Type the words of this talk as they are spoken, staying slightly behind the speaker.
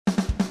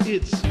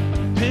It's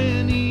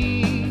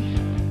Penny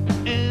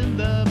and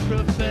the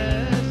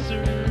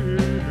Professor.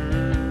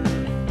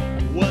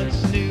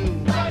 What's new?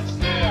 What's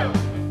new?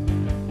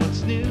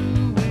 What's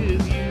new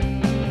with you?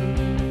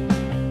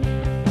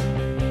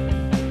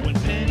 When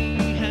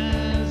Penny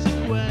has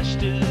a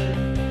question,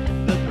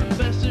 the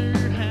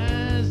Professor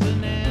has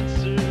an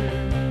answer.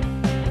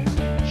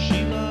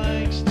 She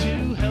likes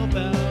to help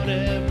out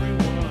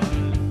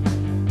everyone.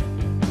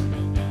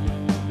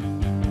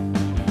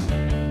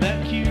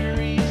 That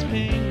curious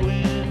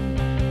penguin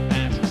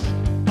asks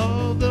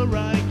all the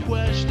right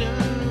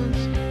questions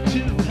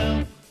to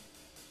help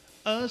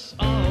us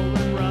all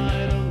learn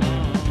right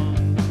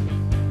along.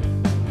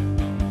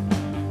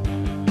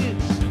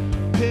 It's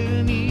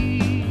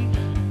Penny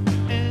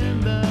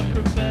and the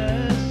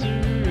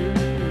Professor.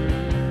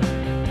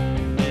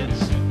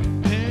 It's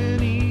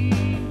Penny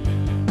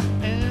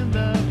and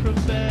the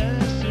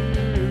Professor.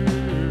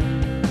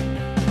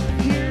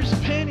 Here's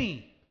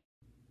Penny.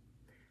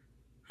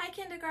 Hi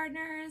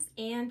kindergartners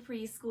and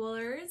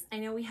preschoolers. I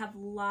know we have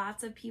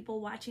lots of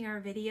people watching our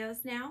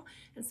videos now,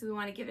 and so we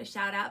want to give a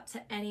shout out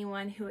to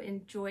anyone who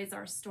enjoys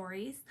our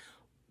stories.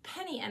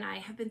 Penny and I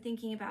have been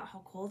thinking about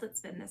how cold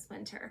it's been this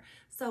winter.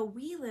 So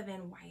we live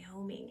in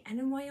Wyoming, and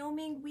in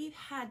Wyoming we've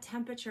had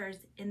temperatures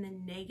in the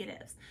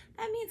negatives.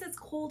 That means it's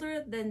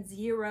colder than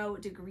 0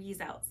 degrees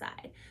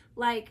outside,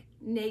 like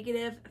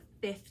negative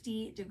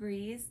 50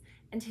 degrees.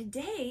 And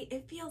today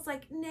it feels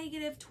like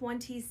negative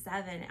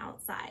 27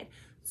 outside.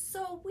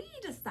 So we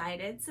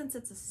decided, since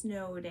it's a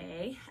snow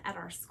day at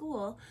our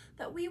school,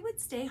 that we would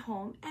stay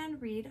home and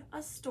read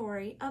a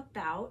story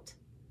about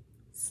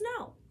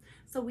snow.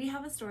 So we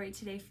have a story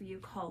today for you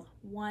called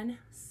One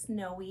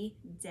Snowy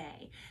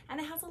Day, and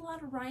it has a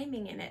lot of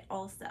rhyming in it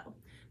also.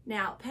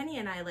 Now, Penny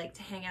and I like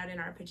to hang out in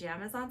our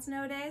pajamas on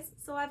snow days,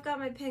 so I've got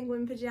my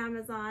penguin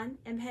pajamas on,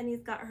 and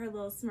Penny's got her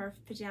little Smurf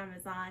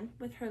pajamas on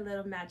with her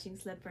little matching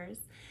slippers.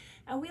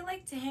 And we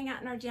like to hang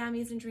out in our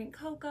jammies and drink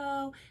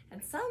cocoa,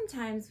 and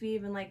sometimes we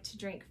even like to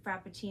drink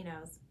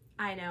frappuccinos.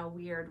 I know,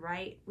 weird,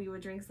 right? We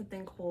would drink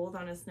something cold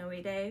on a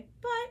snowy day,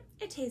 but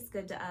it tastes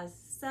good to us.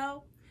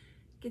 So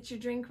get your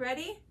drink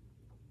ready,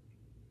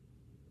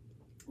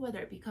 whether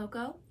it be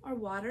cocoa or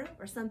water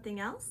or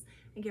something else,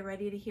 and get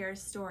ready to hear a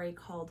story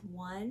called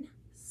One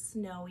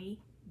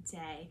Snowy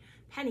Day.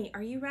 Penny,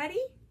 are you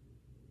ready?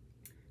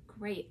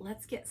 Great,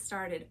 let's get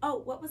started. Oh,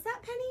 what was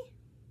that, Penny?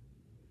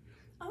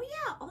 Oh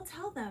yeah, I'll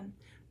tell them.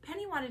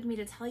 Penny wanted me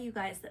to tell you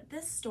guys that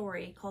this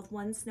story called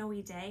One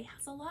Snowy Day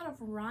has a lot of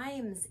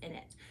rhymes in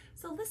it.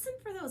 So listen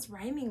for those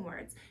rhyming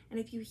words. And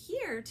if you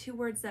hear 2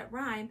 words that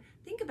rhyme,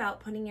 think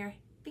about putting your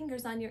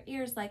fingers on your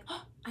ears like,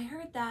 oh, I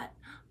heard that,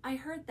 I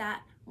heard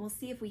that. We'll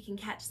see if we can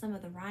catch some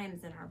of the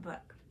rhymes in our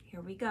book.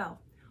 Here we go.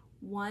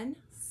 One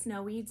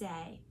Snowy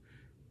Day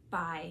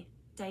by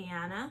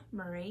Diana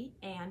Murray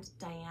and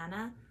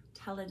Diana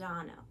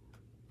Toledano.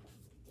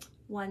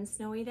 One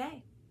snowy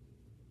day.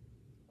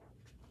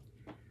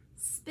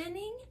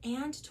 Spinning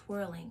and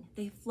twirling,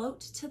 they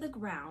float to the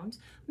ground,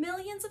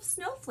 millions of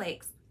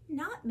snowflakes,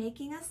 not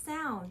making a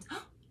sound.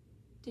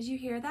 Did you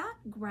hear that?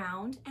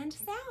 Ground and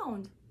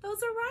sound.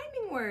 Those are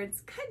rhyming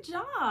words. Good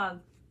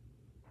job.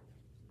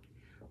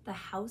 The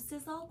house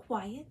is all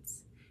quiet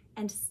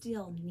and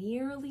still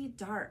nearly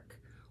dark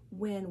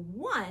when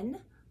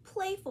one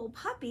playful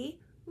puppy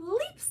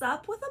leaps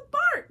up with a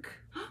bark.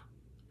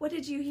 What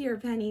did you hear,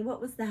 Penny? What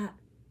was that?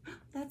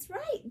 That's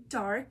right,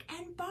 dark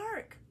and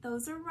bark.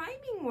 Those are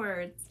rhyming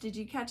words. Did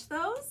you catch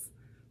those?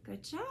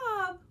 Good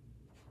job.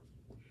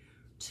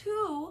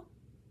 Two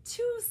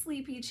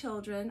sleepy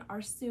children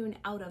are soon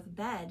out of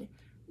bed,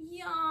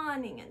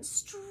 yawning and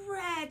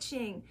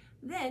stretching,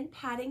 then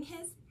patting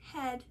his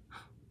head.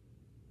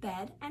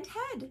 Bed and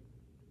head.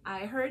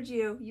 I heard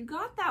you. You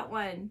got that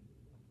one.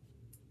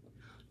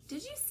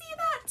 Did you see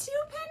that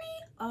too,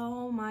 Penny?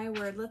 Oh my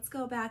word. Let's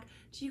go back.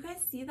 Do you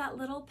guys see that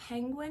little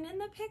penguin in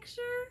the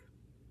picture?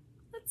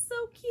 That's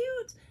so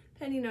cute.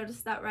 Penny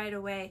noticed that right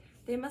away.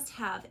 They must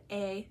have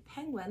a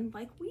penguin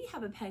like we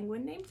have a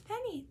penguin named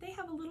Penny. They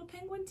have a little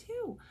penguin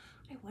too.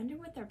 I wonder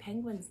what their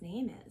penguin's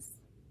name is.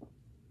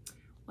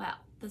 Well,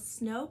 the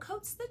snow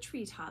coats the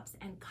treetops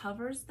and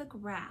covers the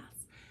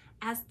grass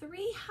as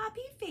 3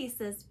 happy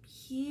faces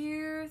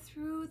peer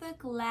through the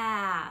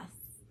glass.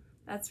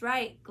 That's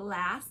right,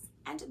 glass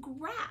and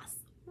grass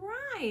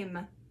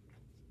rhyme.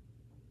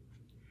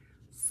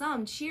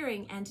 Some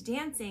cheering and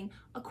dancing,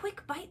 a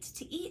quick bite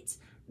to eat,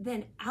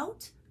 then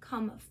out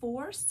come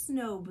 4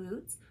 snow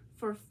boots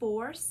for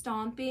 4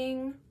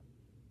 stomping.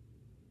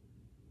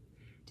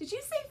 Did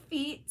you say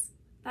feet?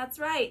 That's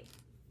right,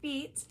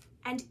 feet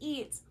and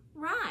eat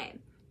rhyme.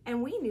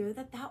 And we knew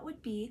that that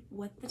would be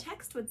what the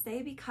text would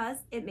say because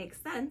it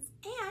makes sense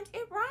and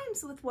it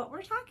rhymes with what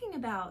we're talking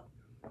about.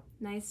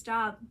 Nice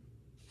job.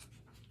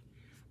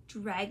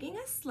 Dragging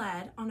a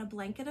sled on a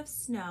blanket of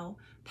snow,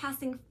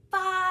 passing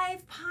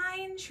 5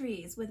 pine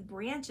trees with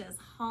branches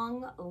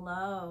hung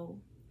low.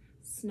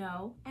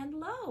 Snow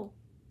and low.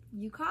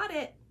 You caught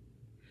it.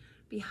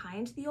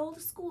 Behind the old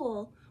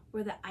school,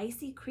 where the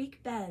icy creek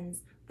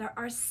bends, there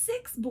are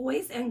 6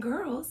 boys and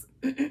girls,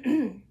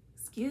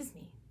 excuse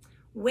me,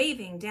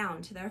 waving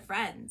down to their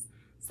friends.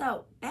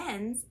 So,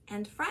 Bens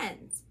and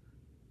friends.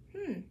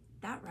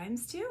 That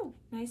rhymes too.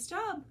 Nice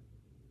job.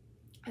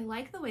 I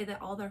like the way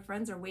that all their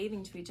friends are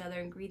waving to each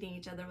other and greeting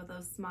each other with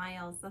those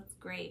smiles. That's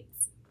great.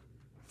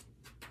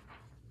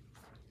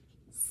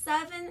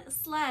 7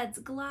 sleds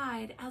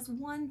glide as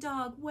one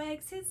dog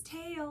wags his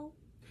tail.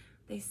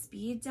 They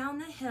speed down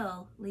the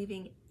hill,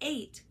 leaving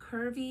 8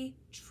 curvy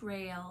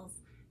trails.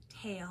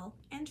 Tail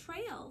and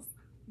trails.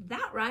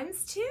 That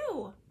rhymes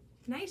too.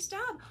 Nice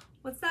job.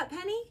 What's that,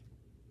 Penny?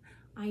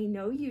 I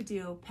know you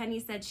do.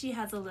 Penny said she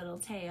has a little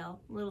tail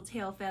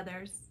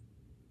feathers.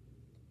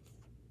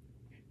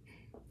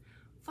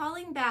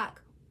 Falling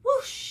back,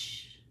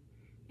 whoosh,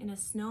 in a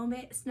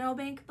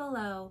snowbank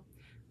below,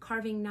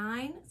 carving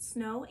 9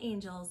 snow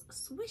angels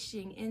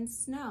swishing in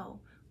snow,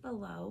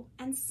 below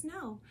and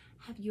snow.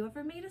 Have you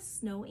ever made a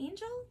snow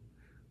angel?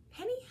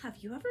 Penny, have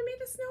you ever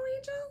made a snow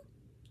angel?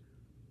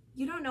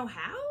 You don't know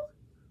how?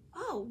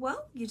 Oh,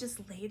 well, you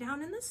just lay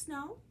down in the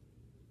snow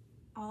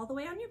all the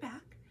way on your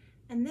back,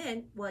 and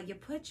then, well, you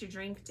put your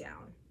drink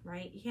down,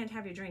 right? You can't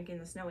have your drink in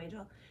the snow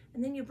angel.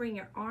 And then you bring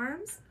your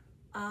arms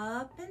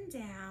up and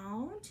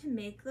down to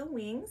make the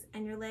wings,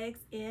 and your legs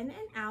in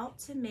and out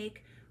to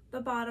make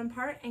the bottom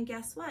part, and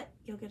guess what?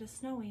 You'll get a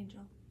snow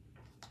angel.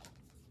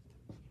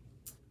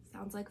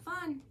 Sounds like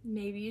fun.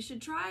 Maybe you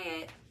should try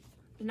it.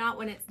 But not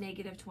when it's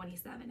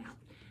 -27 out.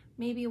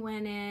 Maybe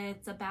when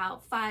it's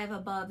about 5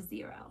 above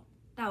 0.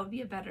 That would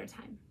be a better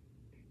time.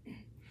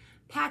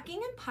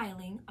 Packing and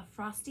piling a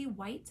frosty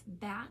white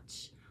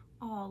batch.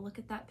 Oh, look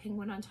at that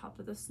penguin on top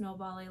of the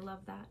snowball. I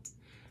love that.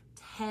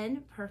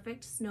 10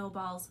 perfect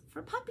snowballs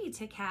for Puppy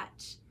to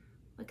catch.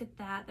 Look at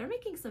that. They're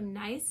making some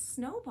nice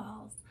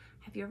snowballs.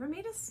 Have you ever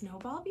made a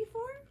snowball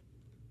before?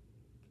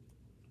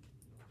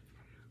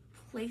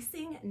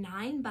 Placing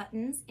 9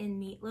 buttons in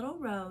neat little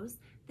rows,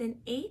 then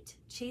 8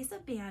 chase a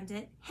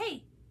bandit.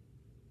 Hey,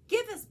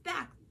 give us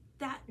back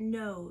that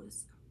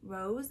nose.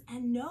 Rose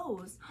and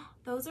nose.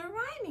 Those are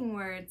rhyming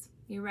words.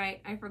 You're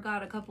right. I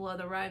forgot a couple of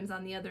the rhymes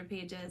on the other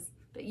pages,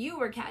 but you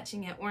were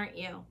catching it, weren't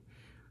you?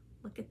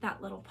 Look at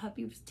that little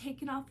puppy who's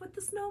taking off with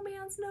the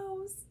snowman's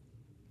nose.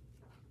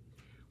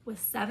 With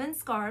 7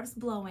 scarves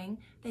blowing,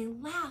 they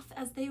laugh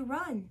as they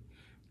run.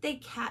 They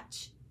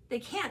can't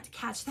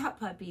catch that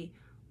puppy,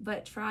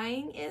 but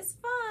trying is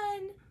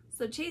fun.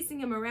 So chasing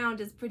him around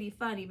is pretty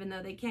fun, even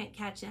though they can't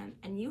catch him.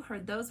 And you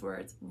heard those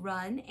words,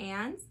 run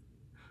and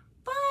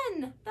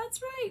fun.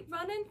 That's right,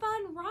 run and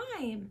fun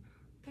rhyme.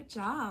 Good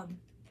job.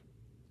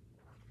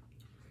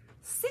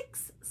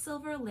 6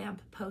 silver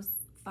lamp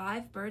posts,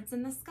 5 birds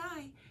in the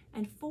sky,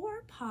 and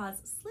 4 paws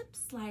slip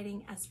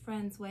sliding as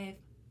friends wave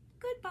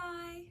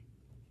goodbye.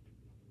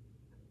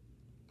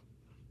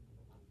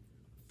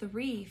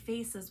 3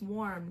 faces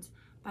warmed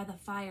by the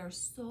fire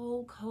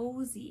so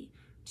cozy.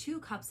 2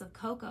 cups of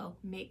cocoa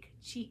make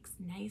cheeks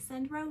nice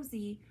and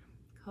rosy.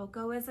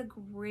 Cocoa is a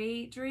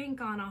great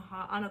drink on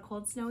a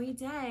cold snowy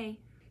day.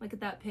 Look at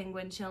that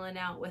penguin chilling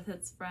out with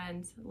its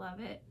friend. Love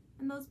it.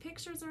 And those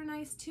pictures are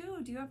nice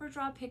too. Do you ever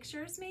draw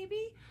pictures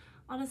maybe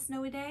on a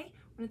snowy day?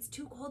 When it's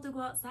too cold to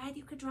go outside,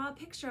 you could draw a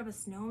picture of a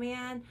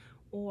snowman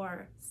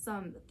or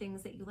some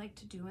things that you like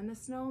to do in the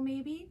snow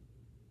maybe.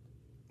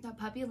 That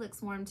puppy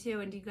looks warm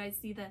too. And do you guys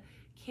see the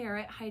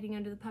carrot hiding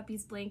under the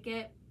puppy's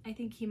blanket? I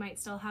think he might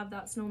still have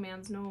that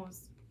snowman's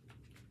nose.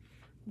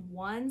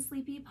 1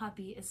 sleepy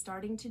puppy is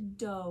starting to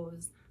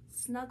doze,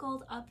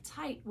 snuggled up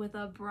tight with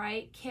a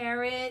bright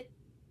carrot.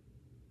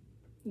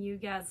 You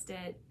guessed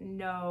it,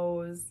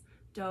 nose.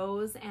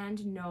 Doze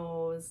and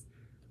nose.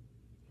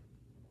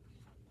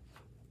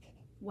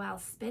 While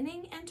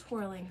spinning and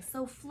twirling,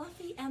 so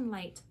fluffy and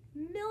light,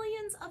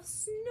 millions of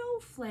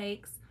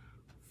snowflakes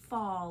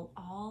fall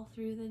all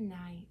through the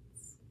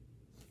nights.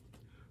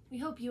 We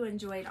hope you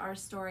enjoyed our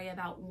story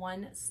about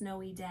one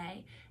snowy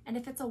day. And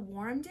if it's a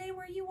warm day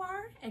where you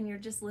are and you're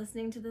just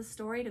listening to this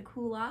story to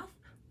cool off,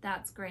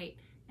 that's great.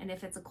 And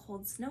if it's a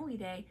cold, snowy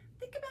day,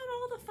 think about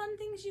all the fun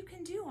things you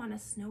can do on a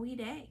snowy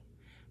day.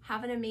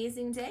 Have an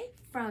amazing day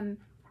from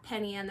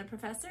Penny and the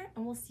Professor,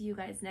 and we'll see you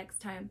guys next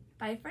time.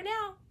 Bye for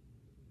now.